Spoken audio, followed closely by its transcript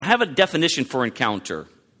have a definition for encounter.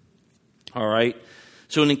 All right?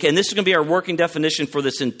 So, and this is going to be our working definition for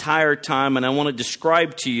this entire time, and I want to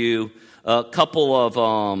describe to you a couple of,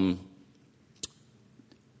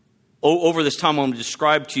 over this time, I'm going to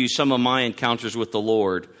describe to you some of my encounters with the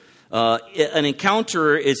Lord. An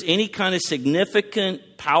encounter is any kind of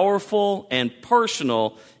significant, powerful, and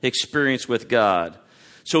personal experience with God.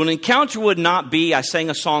 So an encounter would not be, I sang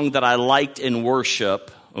a song that I liked in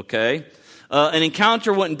worship, okay? An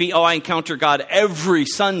encounter wouldn't be, I encounter God every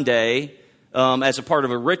Sunday as a part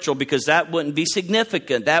of a ritual, because that wouldn't be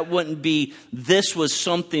significant. That wouldn't be, this was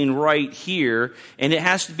something right here, and it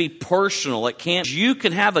has to be personal. It can't, you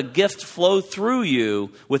can have a gift flow through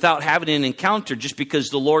you without having an encounter, just because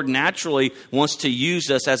the Lord naturally wants to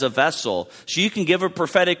use us as a vessel. So you can give a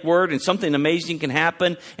prophetic word and something amazing can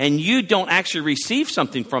happen, and you don't actually receive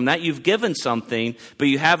something from that. You've given something, but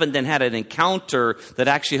you haven't then had an encounter that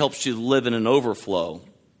actually helps you live in an overflow.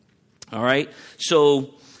 All right?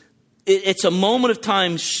 So it's a moment of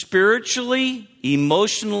time spiritually,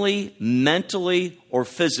 emotionally, mentally, or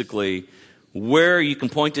physically where you can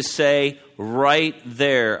point to say, right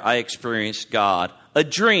there, I experienced God. A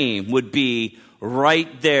dream would be,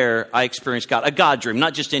 right there, I experienced God. A God dream,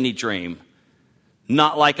 not just any dream.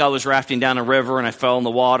 Not like I was rafting down a river and I fell in the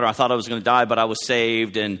water. I thought I was going to die, but I was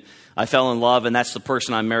saved and I fell in love, and that's the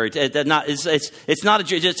person I'm married to. It's not a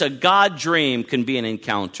dream. It's a God dream can be an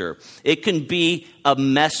encounter. It can be a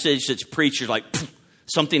message that's preached. Like, poof,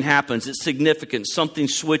 something happens. It's significant. Something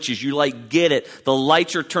switches. You get it. The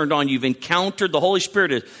lights are turned on. You've encountered. The Holy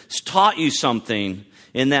Spirit has taught you something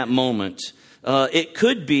in that moment. It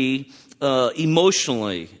could be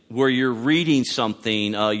emotionally, where you're reading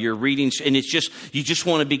something. And it's just, you just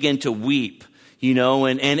want to begin to weep.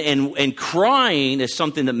 And crying is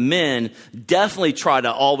something that men definitely try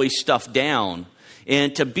to always stuff down.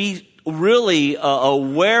 And to be really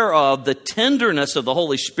aware of the tenderness of the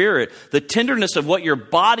Holy Spirit, the tenderness of what your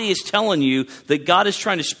body is telling you that God is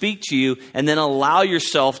trying to speak to you, and then allow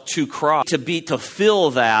yourself to cry, to feel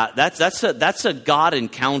that. That's a God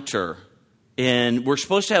encounter. And we're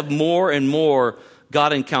supposed to have more and more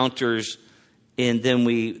God encounters than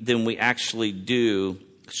we actually do.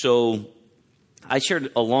 So I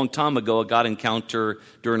shared a long time ago a God encounter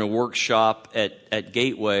during a workshop at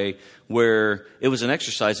Gateway, where it was an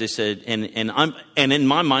exercise. They said, and in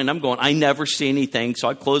my mind, I'm going, I never see anything. So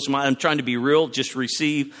I close my eyes. I'm trying to be real, just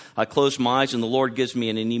receive. I close my eyes, and the Lord gives me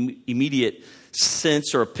an immediate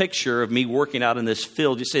sense or a picture of me working out in this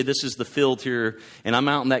field. You say, this is the field here, and I'm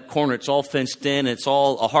out in that corner. It's all fenced in. It's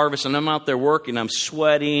all a harvest, and I'm out there working. I'm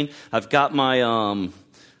sweating. I've got my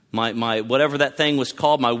whatever that thing was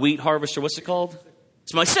called, my wheat harvester. What's it called?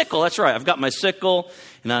 It's my sickle. That's right. I've got my sickle,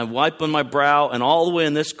 and I'm wiping my brow, and all the way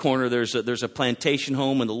in this corner, there's a plantation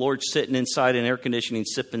home, and the Lord's sitting inside in air conditioning,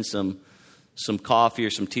 sipping some coffee or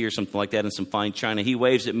some tea or something like that, and some fine china. He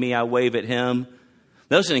waves at me. I wave at him.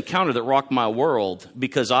 That was an encounter that rocked my world,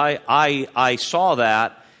 because I saw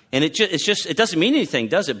that, and it doesn't mean anything,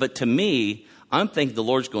 does it? But to me, I'm thinking the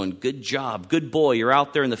Lord's going, good job, good boy. You're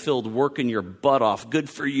out there in the field working your butt off. Good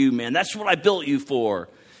for you, man. That's what I built you for.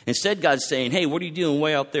 Instead, God's saying, hey, what are you doing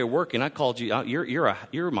way out there working? I called you out.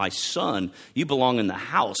 You're my son. You belong in the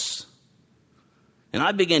house. And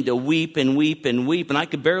I began to weep and weep and weep, and I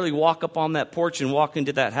could barely walk up on that porch and walk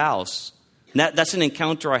into that house. And that's an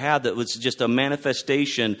encounter I had that was just a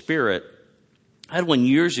manifestation spirit. I had one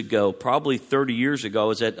years ago, probably 30 years ago. I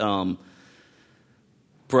was at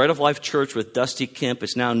Bread of Life Church with Dusty Kemp.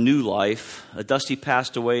 It's now New Life. Dusty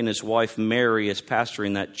passed away, and his wife Mary is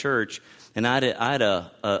pastoring that church. And I had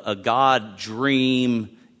a God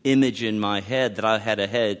dream image in my head that I had a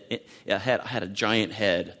head. I had a giant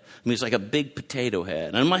head. I mean, it's like a big potato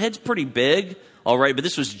head. And my head's pretty big, all right, but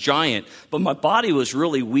this was giant. But my body was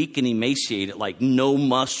really weak and emaciated, like no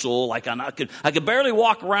muscle. Like I could barely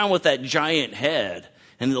walk around with that giant head.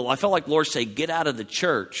 And I felt like the Lord say, get out of the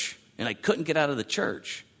church. And I couldn't get out of the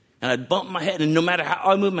church. And I'd bump my head, and no matter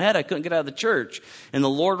how I moved my head, I couldn't get out of the church. And the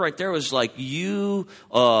Lord right there was like, you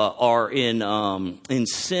are in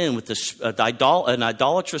sin with an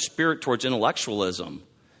idolatrous spirit towards intellectualism.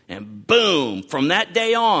 And boom, from that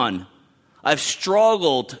day on, I've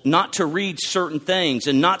struggled not to read certain things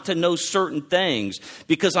and not to know certain things,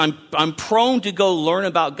 because I'm prone to go learn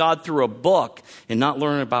about God through a book and not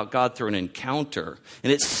learn about God through an encounter.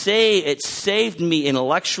 And it saved me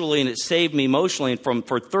intellectually, and it saved me emotionally. And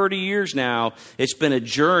for 30 years now, it's been a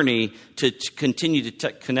journey to continue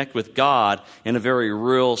to connect with God in a very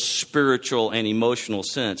real spiritual and emotional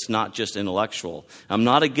sense, not just intellectual. I'm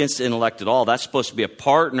not against the intellect at all. That's supposed to be a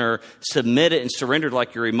partner, submitted and surrendered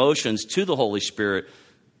like your emotions to the Holy Spirit.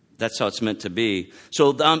 That's how it's meant to be.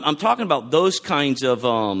 So I'm talking about those kinds of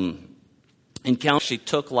encounters. She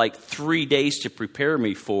took like 3 days to prepare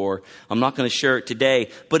me for. I'm not going to share it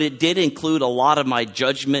today, but it did include a lot of my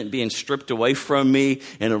judgment being stripped away from me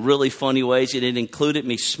in a really funny ways. It included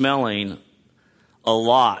me smelling a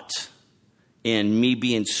lot and me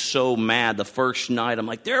being so mad. The first night, I'm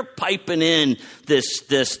like, they're piping in this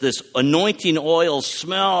anointing oil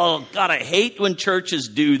smell. God, I hate when churches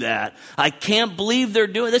do that. I can't believe they're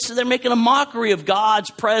doing this. They're making a mockery of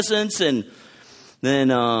God's presence. And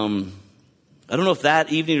then I don't know if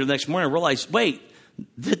that evening or the next morning I realized, wait,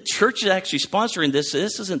 the church is actually sponsoring this.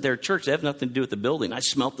 This isn't their church. They have nothing to do with the building. I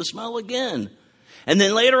smelt the smell again. And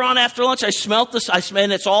then later on after lunch, I smelt this.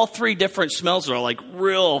 And it's all 3 different smells that are like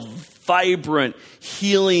real vibrant,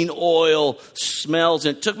 healing oil smells.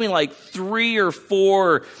 And it took me like 3 or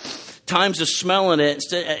 4 times of smelling it.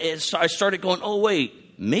 I started going, oh,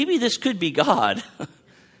 wait, maybe this could be God.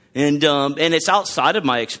 And it's outside of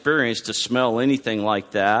my experience to smell anything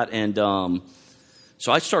like that. And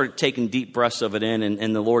so I started taking deep breaths of it in,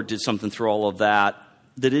 and the Lord did something through all of that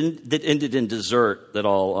ended in dessert that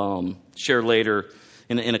I'll share later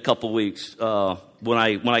in a couple weeks when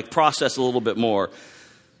I process a little bit more.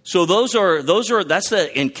 So that's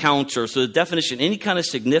the encounter. So the definition: any kind of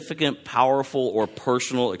significant, powerful, or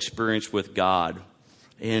personal experience with God.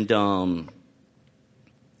 And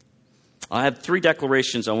I have 3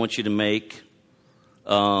 declarations I want you to make.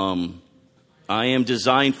 I am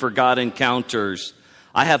designed for God encounters.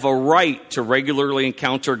 I have a right to regularly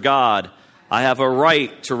encounter God. I have a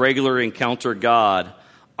right to regularly encounter God.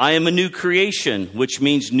 I am a new creation, which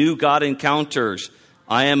means new God encounters.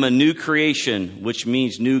 I am a new creation, which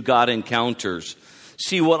means new God encounters.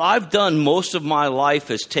 See, what I've done most of my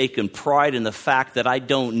life is taken pride in the fact that I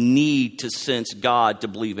don't need to sense God to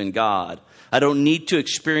believe in God. I don't need to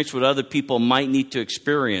experience what other people might need to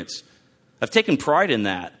experience. I've taken pride in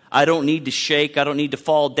that. I don't need to shake. I don't need to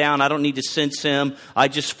fall down. I don't need to sense him. I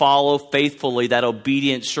just follow faithfully that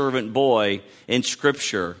obedient servant boy in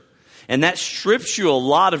Scripture. And that strips you a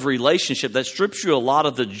lot of relationship. That strips you a lot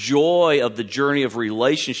of the joy of the journey of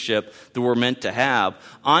relationship that we're meant to have.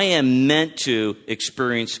 I am meant to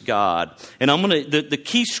experience God. And the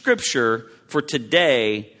key scripture for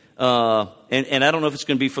today, and I don't know if it's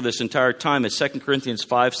going to be for this entire time, is 2 Corinthians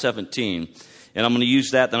 5:17. And I'm going to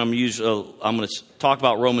use that. Then I'm going to talk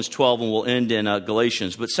about Romans 12, and we'll end in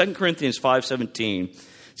Galatians. But 2 Corinthians 5:17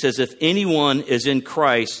 says, if anyone is in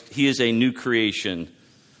Christ, he is a new creation.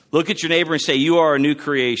 Look at your neighbor and say, you are a new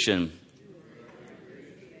creation.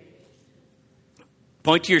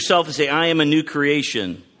 Point to yourself and say, I am a new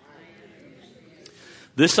creation.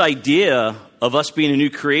 This idea of us being a new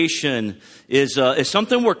creation is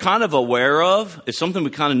something we're kind of aware of. It's something we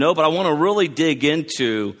kind of know, but I want to really dig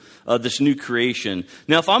into this new creation.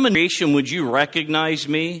 Now, if I'm a new creation, would you recognize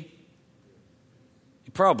me?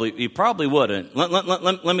 You probably wouldn't.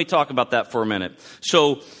 Let me talk about that for a minute.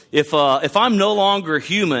 So, if I'm no longer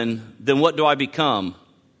human, then what do I become?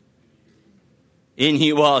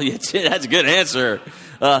 Well, that's a good answer.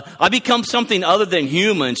 I become something other than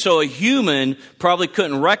human. So a human probably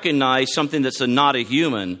couldn't recognize something that's not a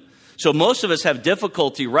human. So most of us have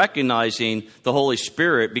difficulty recognizing the Holy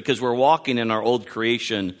Spirit because we're walking in our old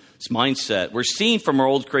creation mindset. We're seeing from our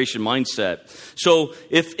old creation mindset. So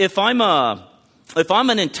if I'm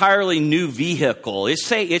an entirely new vehicle, let's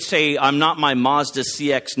say I'm not my Mazda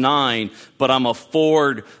CX-9, but I'm a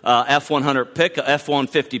Ford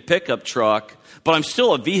F-150 pickup truck, but I'm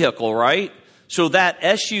still a vehicle, right? So that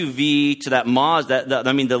SUV to that Mazda,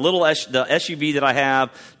 the SUV that I have,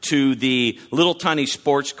 to the little tiny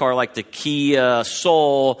sports car like the Kia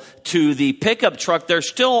Soul, to the pickup truck, they're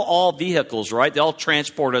still all vehicles, right? They all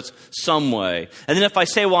transport us some way. And then if I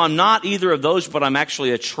say, well, I'm not either of those, but I'm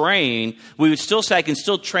actually a train, we would still say I can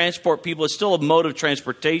still transport people. It's still a mode of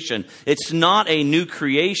transportation. It's not a new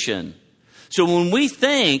creation. So when we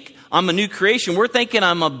think I'm a new creation, we're thinking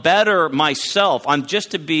I'm a better myself. I'm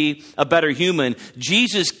just to be a better human.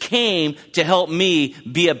 Jesus came to help me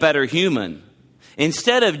be a better human.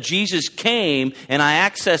 Instead of Jesus came and I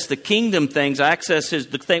access the kingdom things, I access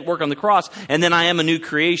the work on the cross, and then I am a new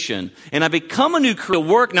creation. And I become a new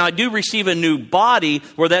work. Now I do receive a new body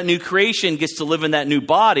where that new creation gets to live in that new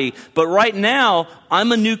body. But right now,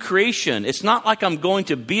 I'm a new creation. It's not like I'm going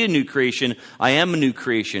to be a new creation. I am a new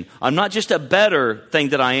creation. I'm not just a better thing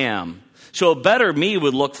that I am. So a better me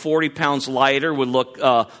would look 40 pounds lighter, would look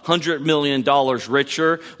 $100 million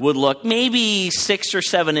richer, would look maybe 6 or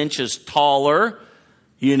 7 inches taller,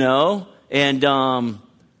 and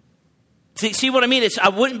See what I mean? I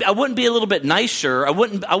wouldn't be a little bit nicer. I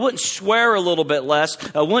wouldn't swear a little bit less.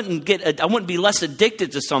 I wouldn't be less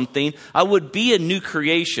addicted to something. I would be a new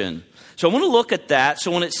creation. So I want to look at that.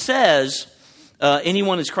 So when it says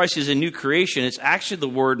anyone is Christ is a new creation, it's actually the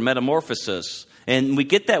word metamorphosis. And we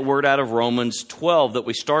get that word out of Romans 12 that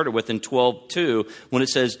we started with in 12:2 when it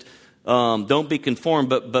says, don't be conformed,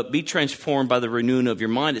 but be transformed by the renewing of your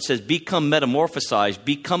mind. It says, become metamorphosized,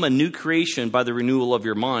 become a new creation by the renewal of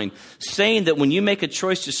your mind. Saying that when you make a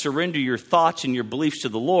choice to surrender your thoughts and your beliefs to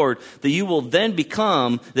the Lord, that you will then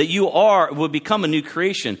will become a new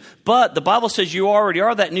creation. But the Bible says you already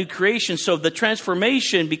are that new creation, so the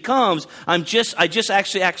transformation becomes, I just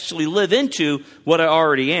actually live into what I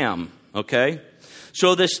already am. Okay?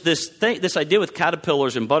 So this idea with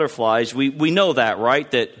caterpillars and butterflies, we know that, right?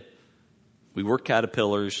 That we were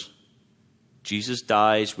caterpillars. Jesus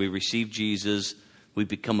dies. We receive Jesus. We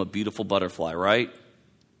become a beautiful butterfly, right?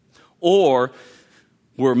 Or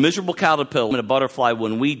we're a miserable caterpillar and a butterfly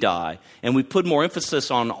when we die. And we put more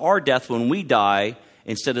emphasis on our death when we die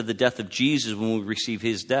instead of the death of Jesus when we receive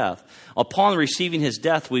his death. Upon receiving his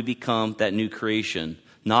death, we become that new creation,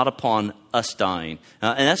 not upon us dying.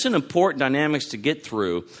 And that's an important dynamics to get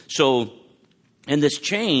through. So in this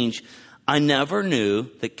change, I never knew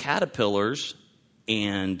that caterpillars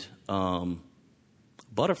and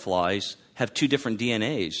butterflies have two different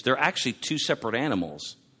DNAs. They're actually two separate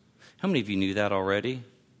animals. How many of you knew that already?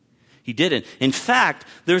 He didn't. In fact,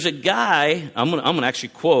 there's a guy, I'm going to actually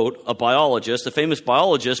quote a biologist, a famous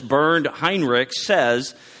biologist, Bernd Heinrich,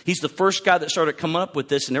 says he's the first guy that started coming up with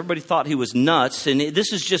this, and everybody thought he was nuts. And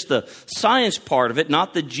this is just the science part of it,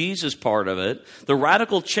 not the Jesus part of it. The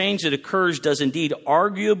radical change that occurs does indeed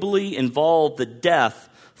arguably involve the death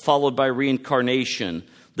followed by reincarnation.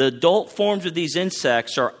 The adult forms of these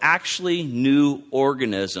insects are actually new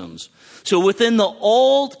organisms. So within the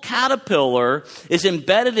old caterpillar is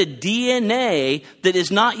embedded a DNA that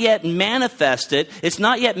is not yet manifested. It's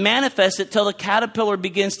not yet manifested till the caterpillar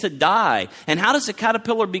begins to die. And how does the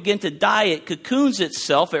caterpillar begin to die? It cocoons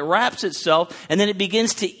itself, it wraps itself, and then it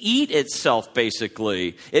begins to eat itself,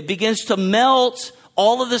 basically. It begins to melt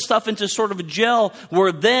all of this stuff into sort of a gel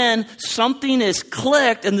where then something is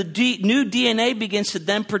clicked and the new DNA begins to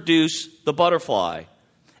then produce the butterfly.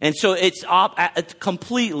 And so it's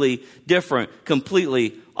completely different,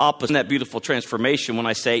 completely opposite. That beautiful transformation when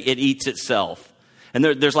I say it eats itself. And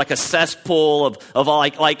there's like a cesspool of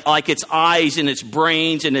like its eyes and its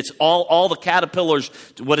brains and it's all the caterpillars,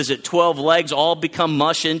 12 legs, all become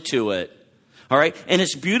mush into it. All right? And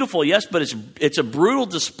it's beautiful, yes, but it's a brutal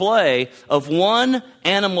display of one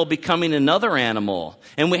animal becoming another animal.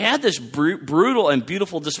 And we had this brutal and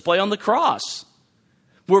beautiful display on the cross.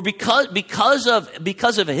 Where because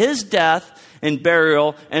of his death and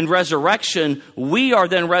burial and resurrection, we are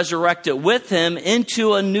then resurrected with him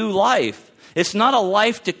into a new life. It's not a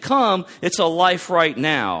life to come, it's a life right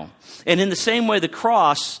now. And in the same way, the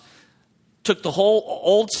cross took the whole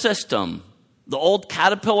old system, the old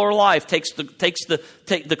caterpillar life,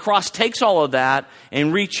 the cross takes all of that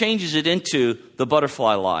and rechanges it into the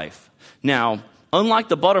butterfly life. Now, unlike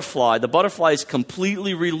the butterfly is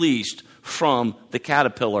completely released from the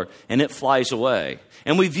caterpillar, and it flies away.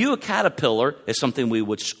 And we view a caterpillar as something we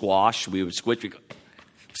would squash, we would squish, we go,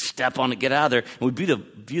 step on it, get out of there. And we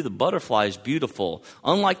view the butterfly as beautiful.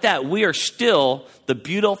 Unlike that, we are still the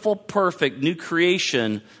beautiful, perfect new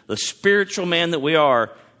creation, the spiritual man that we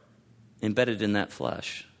are, embedded in that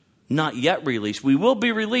flesh. Not yet released. We will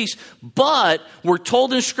be released, but we're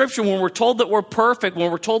told in Scripture, when we're told that we're perfect, when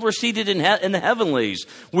we're told we're seated in the heavenlies,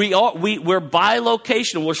 we're by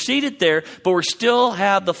location. We're seated there, but we still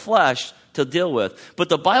have the flesh to deal with. But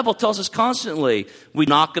the Bible tells us constantly, we're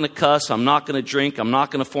not going to cuss, I'm not going to drink, I'm not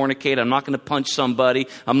going to fornicate, I'm not going to punch somebody,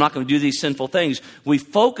 I'm not going to do these sinful things. We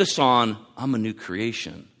focus on, I'm a new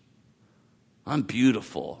creation. I'm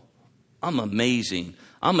beautiful. I'm amazing.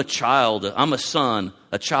 I'm a child. I'm a son,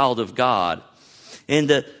 a child of God. And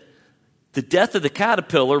the death of the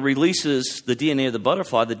caterpillar releases the DNA of the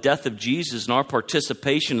butterfly. The death of Jesus and our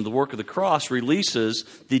participation in the work of the cross releases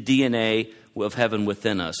the DNA of heaven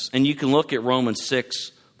within us. And you can look at Romans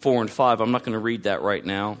 6, 4, and 5. I'm not going to read that right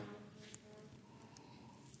now.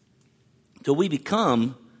 Till we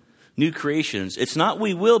become new creations. It's not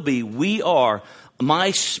we will be, we are.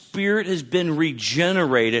 My spirit has been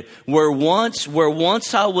regenerated. Where once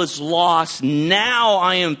I was lost, now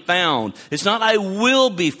I am found. It's not I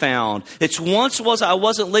will be found. It's I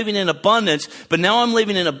wasn't living in abundance, but now I'm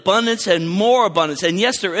living in abundance and more abundance. And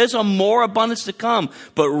yes, there is a more abundance to come.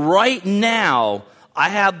 But right now, I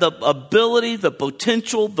have the ability, the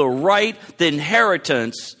potential, the right, the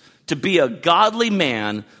inheritance to be a godly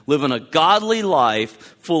man, living a godly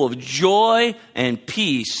life full of joy and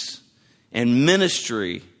peace and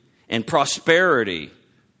ministry and prosperity.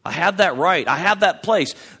 I have that right. I have that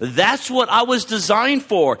place. That's what I was designed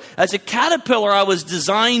for. As a caterpillar, I was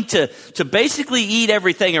designed to basically eat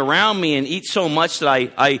everything around me and eat so much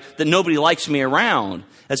that that nobody likes me around.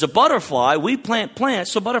 As a butterfly, we plant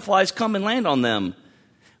plants so butterflies come and land on them.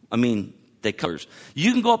 I mean, they come.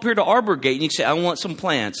 You can go up here to Arbor Gate and you can say, I want some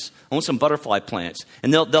plants. I want some butterfly plants.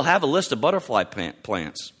 And they'll have a list of butterfly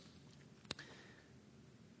plants.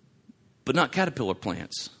 But not caterpillar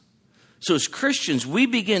plants. So as Christians, we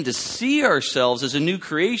begin to see ourselves as a new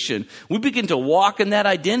creation. We begin to walk in that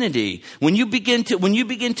identity. When you begin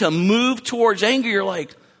to move towards anger, you're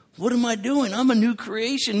like, what am I doing? I'm a new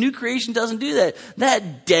creation. New creation doesn't do that.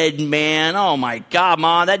 That dead man, oh my God,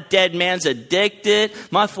 Mom, that dead man's addicted.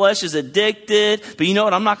 My flesh is addicted. But you know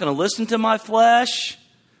what? I'm not going to listen to my flesh.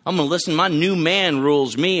 I'm going to listen. My new man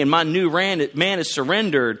rules me, and my new man is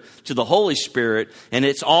surrendered to the Holy Spirit, and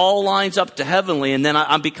it's all lines up to heavenly, and then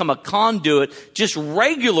I become a conduit just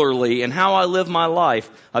regularly in how I live my life.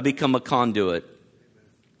 I become a conduit.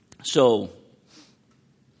 So,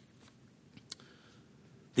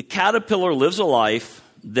 the caterpillar lives a life,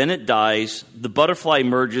 then it dies. The butterfly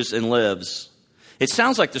emerges and lives. It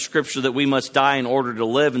sounds like the scripture that we must die in order to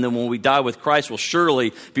live, and then when we die with Christ, we'll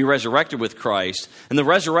surely be resurrected with Christ. And the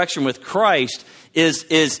resurrection with Christ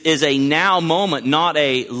is a now moment, not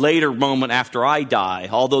a later moment after I die.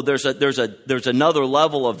 Although there's another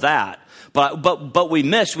level of that. But we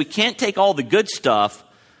can't take all the good stuff.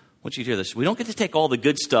 I want you to hear this. We don't get to take all the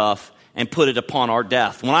good stuff and put it upon our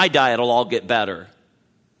death. When I die, it'll all get better.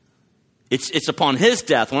 It's upon his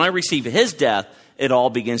death. When I receive his death, it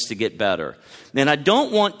all begins to get better. And I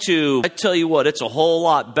tell you what, it's a whole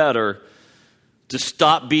lot better to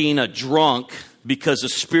stop being a drunk because the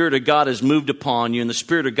Spirit of God has moved upon you and the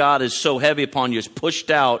Spirit of God is so heavy upon you, it's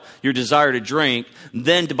pushed out your desire to drink,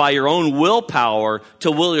 than to by your own willpower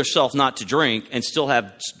to will yourself not to drink and still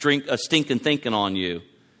have a stinking thinking on you.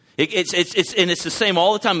 It's the same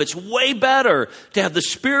all the time. It's way better to have the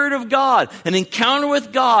Spirit of God, an encounter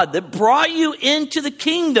with God that brought you into the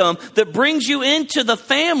kingdom, that brings you into the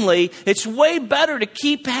family. It's way better to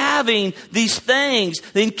keep having these things,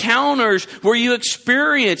 the encounters where you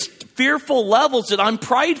experience fearful levels that I'm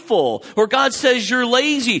prideful, or God says you're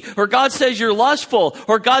lazy, or God says you're lustful,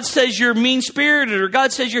 or God says you're mean-spirited, or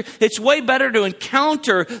God says it's way better to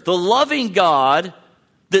encounter the loving God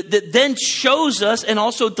that then shows us and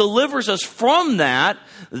also delivers us from that,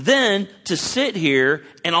 than to sit here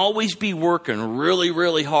and always be working really,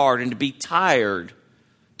 really hard and to be tired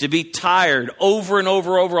over and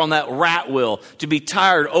over on that rat wheel, to be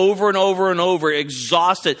tired over and over,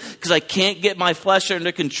 exhausted because I can't get my flesh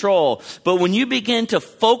under control. But when you begin to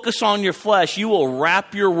focus on your flesh, you will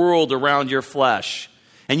wrap your world around your flesh.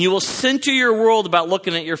 And you will center your world about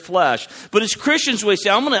looking at your flesh. But as Christians, we say,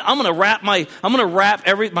 I'm gonna wrap my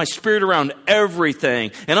spirit around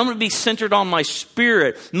everything, and I'm gonna be centered on my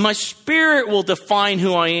spirit. My spirit will define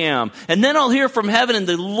who I am, and then I'll hear from heaven, and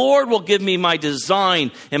the Lord will give me my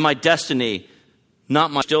design and my destiny,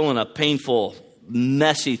 not my still in a painful,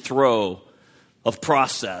 messy throw of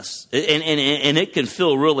process. And it can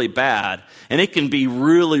feel really bad, and it can be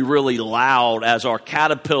really, really loud as our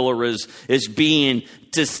caterpillar is being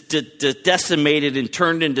decimated and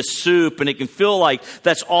turned into soup, and it can feel like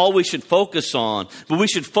that's all we should focus on. But we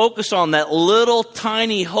should focus on that little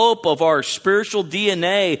tiny hope of our spiritual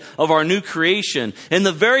DNA, of our new creation, in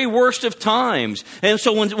the very worst of times. And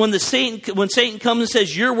so when Satan comes and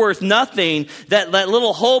says you're worth nothing, that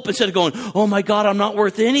little hope, instead of going, oh my God, I'm not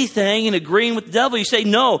worth anything, and agreeing with the devil, you say,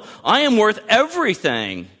 no, I am worth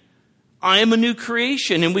everything. I am a new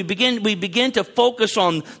creation. And we begin to focus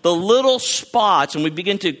on the little spots, and we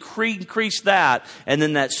begin to increase that. And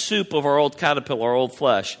then that soup of our old caterpillar, our old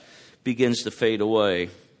flesh, begins to fade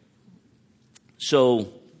away.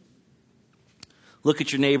 So look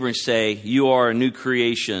at your neighbor and say, you are a new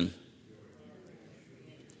creation.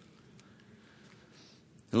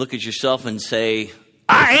 And look at yourself and say,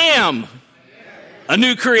 I am a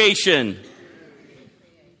new creation.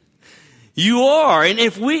 You are. And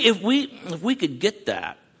if we could get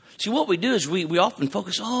that. See, what we do is we often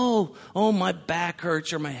focus, oh, my back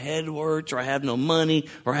hurts, or my head hurts, or I have no money,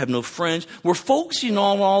 or I have no friends. We're focusing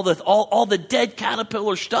on all the dead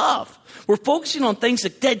caterpillar stuff. We're focusing on things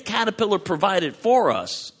that dead caterpillar provided for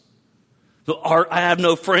us. I have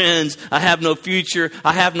no friends, I have no future,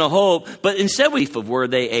 I have no hope. But instead we of where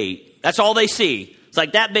they ate. That's all they see. It's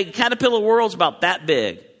like that big. Caterpillar world's about that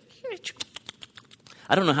big.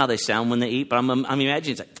 I don't know how they sound when they eat, but I'm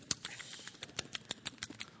imagining it's like,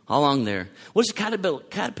 Along there. What does the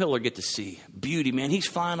caterpillar get to see? Beauty, man. He's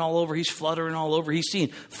flying all over. He's fluttering all over. He's seeing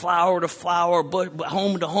flower to flower,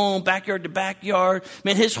 home to home, backyard to backyard.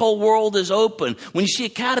 Man, his whole world is open. When you see a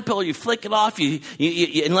caterpillar, you flick it off. You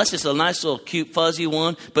unless it's a nice little cute fuzzy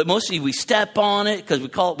one, but mostly we step on it because we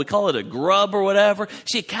call it a grub or whatever.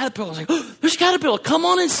 See a caterpillar, it's like, oh, there's a caterpillar. Come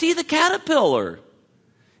on and see the caterpillar.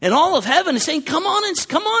 And all of heaven is saying, come on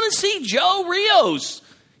and see Joe Rios.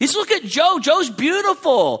 Just look at Joe. Joe's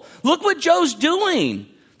beautiful. Look what Joe's doing.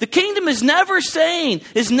 The kingdom is never saying,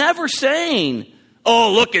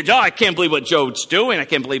 oh, look at Joe. I can't believe what Joe's doing. I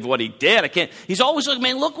can't believe what he did. He's always like,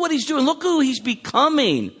 man, look what he's doing. Look who he's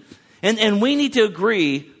becoming. And we need to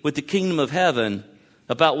agree with the kingdom of heaven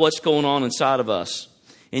about what's going on inside of us.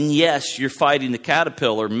 And yes, you're fighting the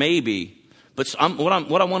caterpillar, maybe. But what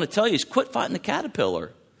I want to tell you is quit fighting the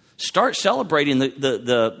caterpillar. Start celebrating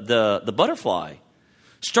the butterfly.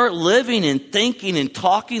 Start living and thinking and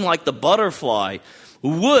talking like the butterfly.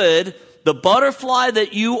 Would the butterfly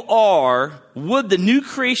that you are, would the new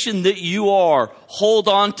creation that you are, hold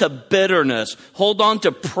on to bitterness, hold on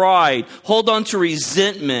to pride, hold on to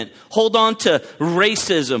resentment, hold on to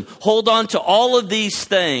racism, hold on to all of these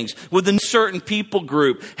things within a certain people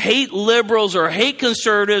group, hate liberals or hate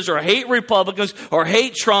conservatives or hate Republicans or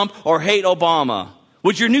hate Trump or hate Obama?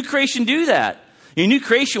 Would your new creation do that? Your new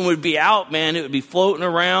creation would be out, man. It would be floating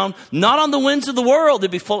around, not on the winds of the world.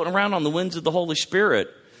 It'd be floating around on the winds of the Holy Spirit.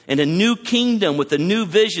 And a new kingdom with a new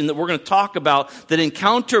vision that we're going to talk about that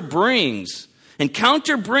Encounter brings.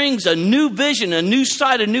 Encounter brings a new vision, a new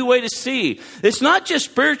sight, a new way to see. It's not just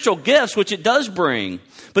spiritual gifts, which it does bring.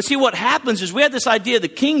 But see, what happens is we have this idea of the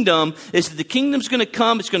kingdom is that the kingdom's going to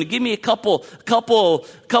come. It's going to give me a couple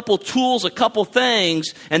tools, a couple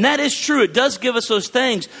things. And that is true. It does give us those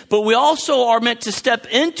things. But we also are meant to step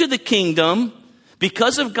into the kingdom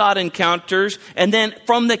because of God Encounters. And then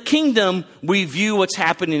from the kingdom, we view what's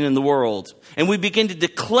happening in the world. And we begin to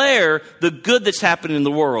declare the good that's happening in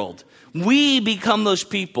the world. We become those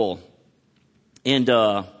people. And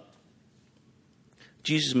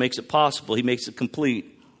Jesus makes it possible. He makes it complete.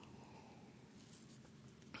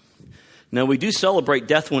 Now, we do celebrate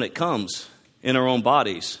death when it comes in our own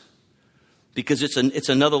bodies because it's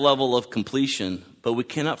another level of completion. But we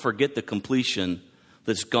cannot forget the completion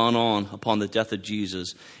that's gone on upon the death of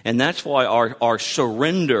Jesus. And that's why our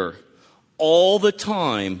surrender all the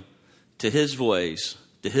time to His voice,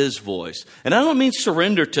 And I don't mean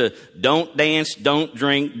surrender to don't dance, don't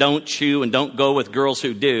drink, don't chew, and don't go with girls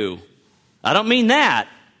who do. I don't mean that.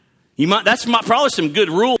 That's probably some good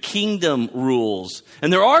rule. Kingdom rules.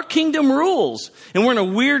 And there are kingdom rules. And we're in a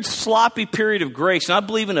weird, sloppy period of grace. And I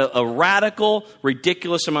believe in a radical,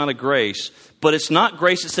 ridiculous amount of grace. But it's not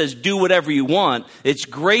grace that says do whatever you want. It's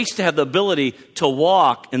grace to have the ability to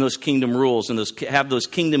walk in those kingdom rules and have those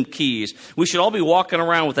kingdom keys. We should all be walking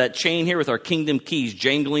around with that chain here with our kingdom keys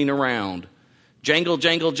jangling around. Jangle,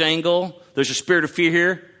 jangle, jangle. There's a spirit of fear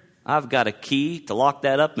here. I've got a key to lock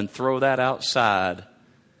that up and throw that outside.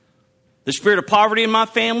 The spirit of poverty in my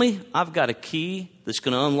family, I've got a key that's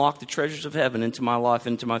going to unlock the treasures of heaven into my life,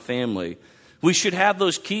 into my family. We should have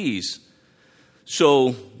those keys.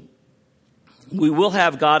 So we will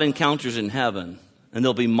have God encounters in heaven, and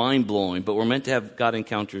they'll be mind-blowing, but we're meant to have God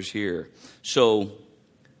encounters here. So,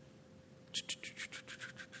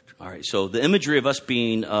 all right, so the imagery of us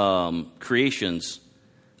being creations,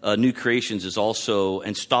 new creations is also,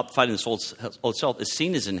 and stop fighting this old self, is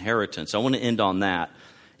seen as inheritance. I want to end on that.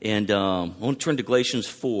 And I want to turn to Galatians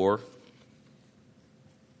 4.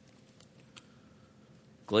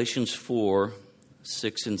 Galatians 4,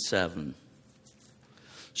 6 and 7.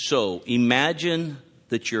 So imagine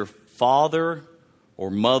that your father or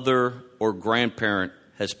mother or grandparent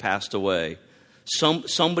has passed away.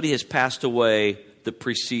 Somebody has passed away that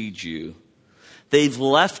precedes you. They've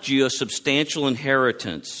left you a substantial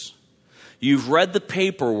inheritance. You've read the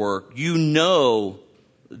paperwork. You know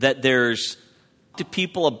that there's to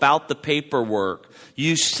people about the paperwork.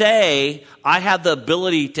 You say, I have the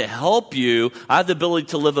ability to help you. I have the ability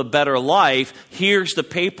to live a better life. Here's the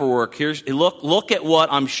paperwork. Look at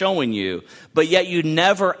what I'm showing you. But yet you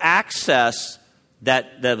never access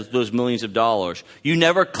those millions of dollars. You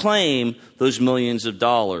never claim those millions of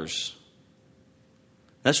dollars.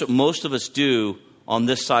 That's what most of us do on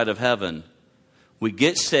this side of heaven. We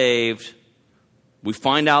get saved. We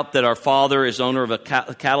find out that our father is owner of a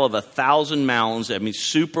cattle of 1,000 mountains. That means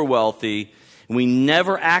super wealthy. And we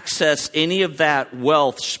never access any of that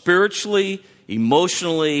wealth spiritually,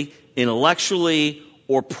 emotionally, intellectually,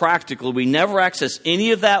 or practically. We never access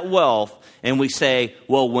any of that wealth. And we say,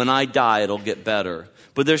 well, when I die, it'll get better.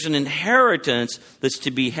 But there's an inheritance that's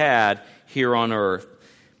to be had here on earth.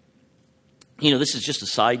 this is just a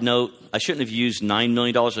side note. I shouldn't have used $9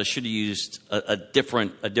 million. I should have used a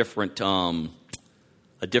different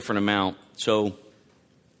amount. So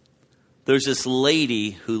there's this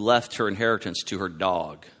lady who left her inheritance to her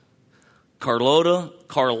dog. Carlotta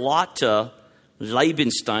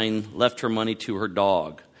Leibenstein left her money to her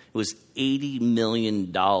dog. It was $80 million.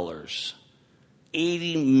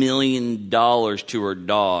 $80 million to her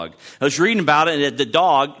dog. I was reading about it, and the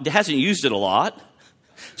dog hasn't used it a lot.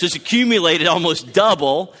 So it's accumulated almost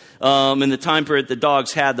double in the time period the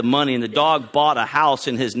dogs had the money. And the dog bought a house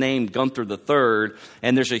in his name, Gunther III,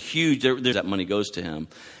 and that money goes to him.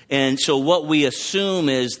 And so what we assume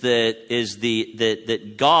is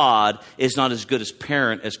that God is not as good as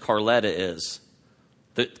parent as Carletta is.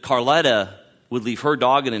 That Carletta would leave her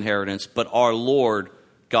dog an inheritance, but our Lord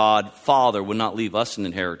God Father would not leave us an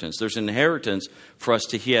inheritance. There's an inheritance for us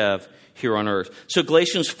to have here on earth. So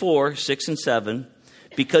Galatians 4, 6 and 7,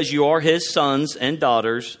 because you are his sons and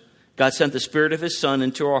daughters, God sent the Spirit of his Son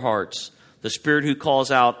into our hearts, the Spirit who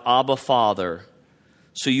calls out, Abba, Father.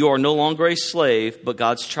 So you are no longer a slave, but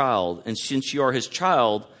God's child. And since you are his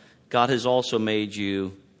child, God has also made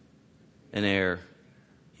you an heir.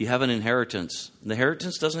 You have an inheritance. The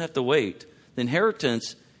inheritance doesn't have to wait. The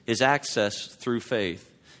inheritance is accessed through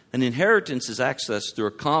faith. An inheritance is accessed through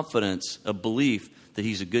a confidence, a belief that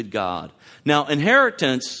he's a good God. Now,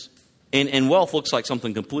 inheritance and wealth looks like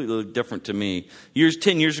something completely different to me.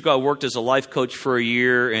 10 years ago, I worked as a life coach for a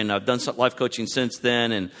year, and I've done some life coaching since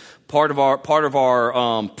then. And part of our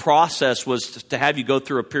process was to have you go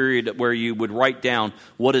through a period where you would write down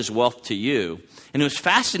what is wealth to you. And it was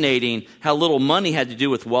fascinating how little money had to do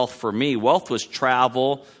with wealth for me. Wealth was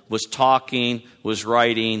travel, was talking, was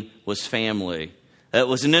writing, was family. It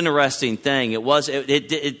was an interesting thing.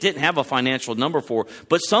 It didn't have a financial number for it.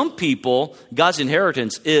 But some people, God's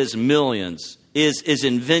inheritance is millions, is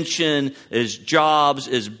invention, is jobs,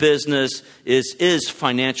 is business, is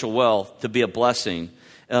financial wealth to be a blessing.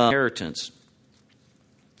 Inheritance.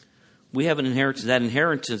 We have an inheritance. That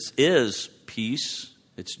inheritance is peace,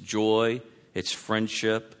 it's joy, it's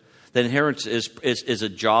friendship. That inheritance is a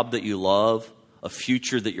job that you love, a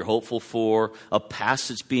future that you're hopeful for, a past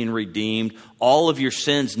that's being redeemed. All of your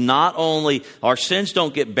sins, not only, our sins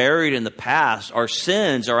don't get buried in the past, our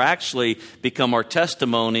sins are actually become our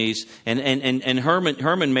testimonies. And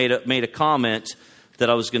Herman made a comment that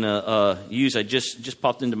I was going to use. I just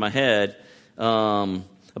popped into my head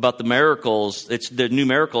about the miracles. It's the new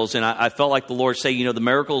miracles, and I felt like the Lord say, the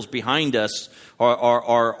miracles behind us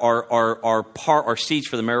are seeds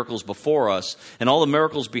for the miracles before us. And all the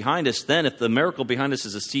miracles behind us, then if the miracle behind us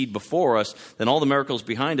is a seed before us, then all the miracles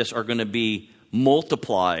behind us are going to be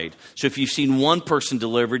multiplied. So if you've seen one person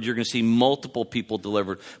delivered, you're going to see multiple people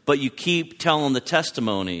delivered. But you keep telling the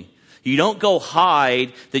testimony. You don't go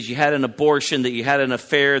hide that you had an abortion, that you had an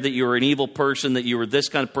affair, that you were an evil person, that you were this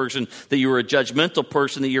kind of person, that you were a judgmental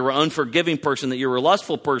person, that you were an unforgiving person, that you were a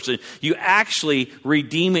lustful person. You actually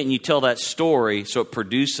redeem it and you tell that story so it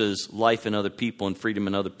produces life in other people and freedom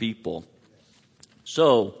in other people.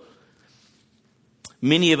 So,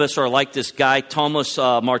 many of us are like this guy, Thomas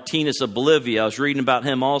Martinez of Bolivia. I was reading about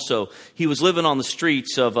him also. He was living on the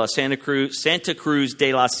streets of Santa Cruz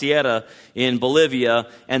de la Sierra in Bolivia,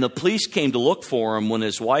 and the police came to look for him when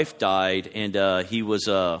his wife died, and he was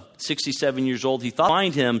 67 years old. He thought they'd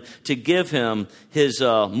find him to give him his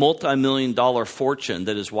multi-million-dollar fortune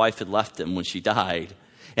that his wife had left him when she died.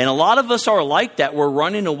 And a lot of us are like that. We're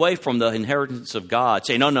running away from the inheritance of God,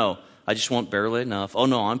 saying, no, I just want barely enough. Oh,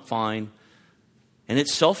 no, I'm fine. And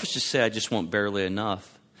it's selfish to say, I just want barely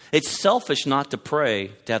enough. It's selfish not to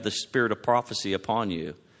pray to have the spirit of prophecy upon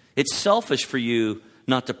you. It's selfish for you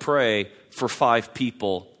not to pray for 5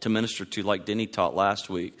 people to minister to, like Denny taught last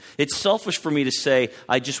week. It's selfish for me to say,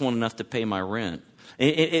 I just want enough to pay my rent.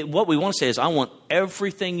 What we want to say is, I want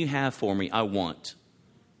everything you have for me, I want.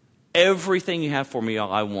 Everything you have for me,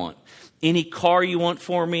 I want. Any car you want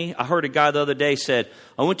for me? I heard a guy the other day said,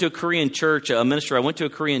 I went to a Korean church, a minister, I went to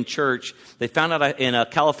a Korean church. They found out in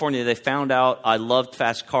California, they found out I loved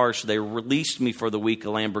fast cars, so they released me for the week a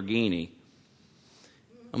Lamborghini.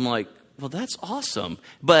 I'm like, well, that's awesome.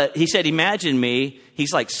 But he said, imagine me.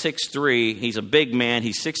 He's like 6'3". He's a big man.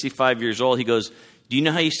 He's 65 years old. He goes, do you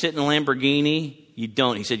know how you sit in a Lamborghini? You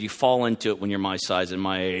don't. He said, you fall into it when you're my size and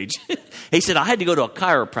my age. He said, I had to go to a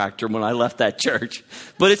chiropractor when I left that church.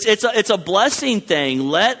 But it's a blessing thing.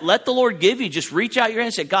 Let the Lord give you. Just reach out your hand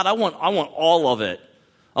and say, God, I want all of it.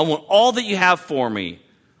 I want all that you have for me.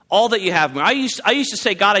 All that you have. I used to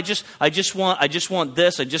say, God, I just want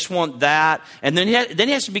this, I just want that. And then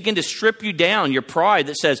he has to begin to strip you down, your pride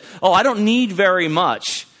that says, oh, I don't need very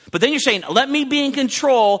much. But then you're saying, let me be in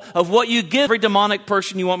control of what you give. Every demonic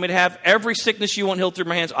person you want me to have, every sickness you want healed through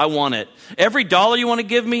my hands, I want it. Every dollar you want to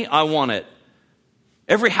give me, I want it.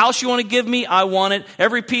 Every house you want to give me, I want it.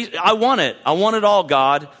 Every piece, I want it. I want it all,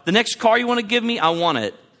 God. The next car you want to give me, I want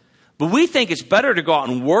it. But we think it's better to go out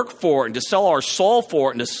and work for it and to sell our soul for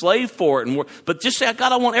it and to slave for it. But just say,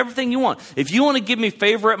 God, I want everything you want. If you want to give me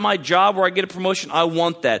favor at my job where I get a promotion, I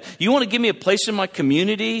want that. You want to give me a place in my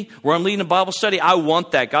community where I'm leading a Bible study, I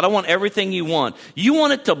want that. God, I want everything you want. You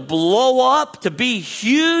want it to blow up, to be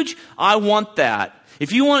huge, I want that.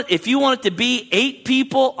 If you want it to be 8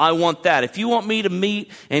 people, I want that. If you want me to meet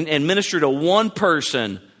and minister to one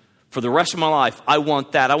person for the rest of my life, I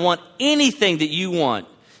want that. I want anything that you want.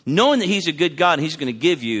 Knowing that He's a good God and He's going to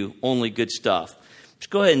give you only good stuff. Just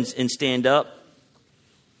go ahead and stand up.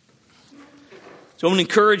 So I'm going to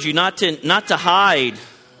encourage you not to hide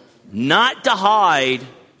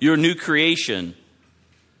your new creation.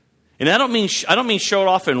 And I don't mean show it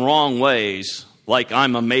off in wrong ways, like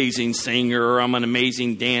I'm an amazing singer or I'm an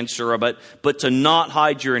amazing dancer, but to not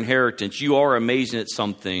hide your inheritance. You are amazing at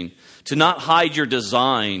something. To not hide your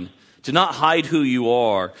design. To not hide who you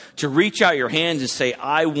are, to reach out your hands and say,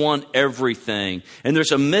 I want everything. And we're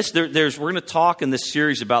going to talk in this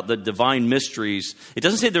series about the divine mysteries. It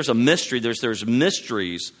doesn't say there's a mystery, there's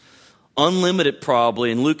mysteries. Unlimited probably.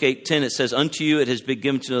 In Luke 8:10 it says, unto you it has been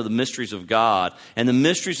given to know the mysteries of God. And the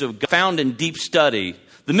mysteries of God found in deep study.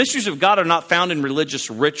 The mysteries of God are not found in religious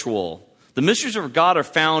ritual. The mysteries of God are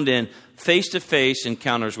found in face-to-face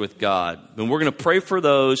encounters with God. And we're going to pray for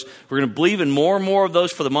those. We're going to believe in more and more of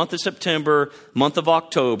those for the month of September, month of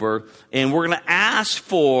October. And we're going to ask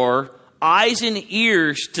for eyes and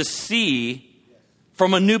ears to see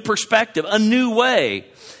from a new perspective, a new way.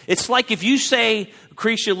 It's like if you say,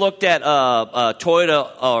 Cretia looked at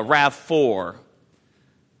Toyota RAV4.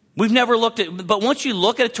 We've never looked at, but once you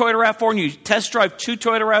look at a Toyota RAV4 and you test drive 2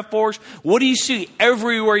 Toyota RAV4s, what do you see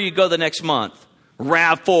everywhere you go the next month?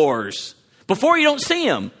 RAV4s. Before you don't see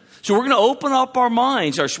them. So we're going to open up our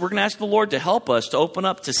minds. We're going to ask the Lord to help us to open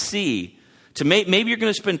up to see. Maybe you're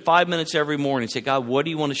going to spend 5 minutes every morning and say, God, what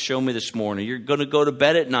do you want to show me this morning? You're going to go to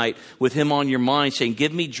bed at night with Him on your mind saying,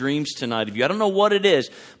 give me dreams tonight of you. I don't know what it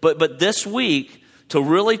is, but this week, to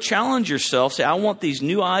really challenge yourself, say, I want these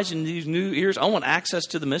new eyes and these new ears. I want access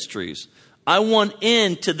to the mysteries. I want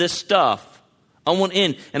into this stuff. I want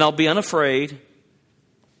in, and I'll be unafraid.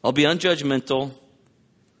 I'll be unjudgmental.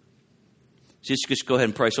 Just go ahead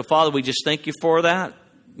and pray. So, Father, we just thank you for that. Why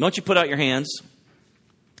don't you put out your hands?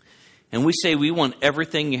 And we say we want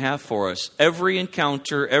everything you have for us. Every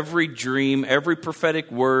encounter, every dream, every prophetic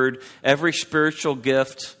word, every spiritual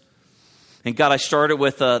gift. And God, I started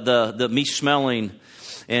with the me smelling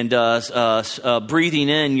and breathing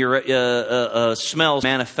in your smells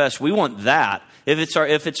manifest. We want that.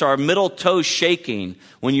 If it's our middle toe shaking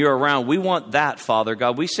when you're around, we want that, Father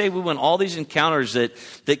God. We say we want all these encounters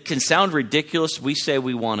that can sound ridiculous. We say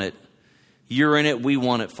we want it. You're in it. We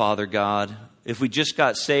want it, Father God. If we just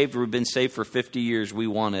got saved or we've been saved for 50 years, we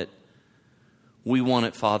want it. We want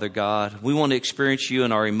it, Father God. We want to experience you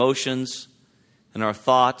in our emotions, in our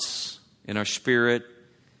thoughts, in our spirit,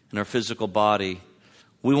 in our physical body.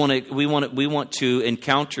 We want to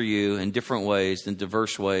encounter you in different ways, in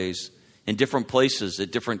diverse ways, in different places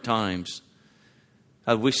at different times.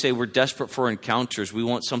 We say we're desperate for encounters. We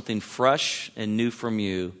want something fresh and new from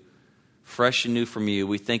you. Fresh and new from you.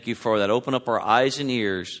 We thank you for that. Open up our eyes and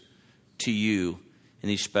ears to you in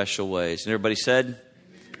these special ways. And everybody said,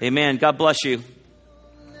 Amen. God bless you.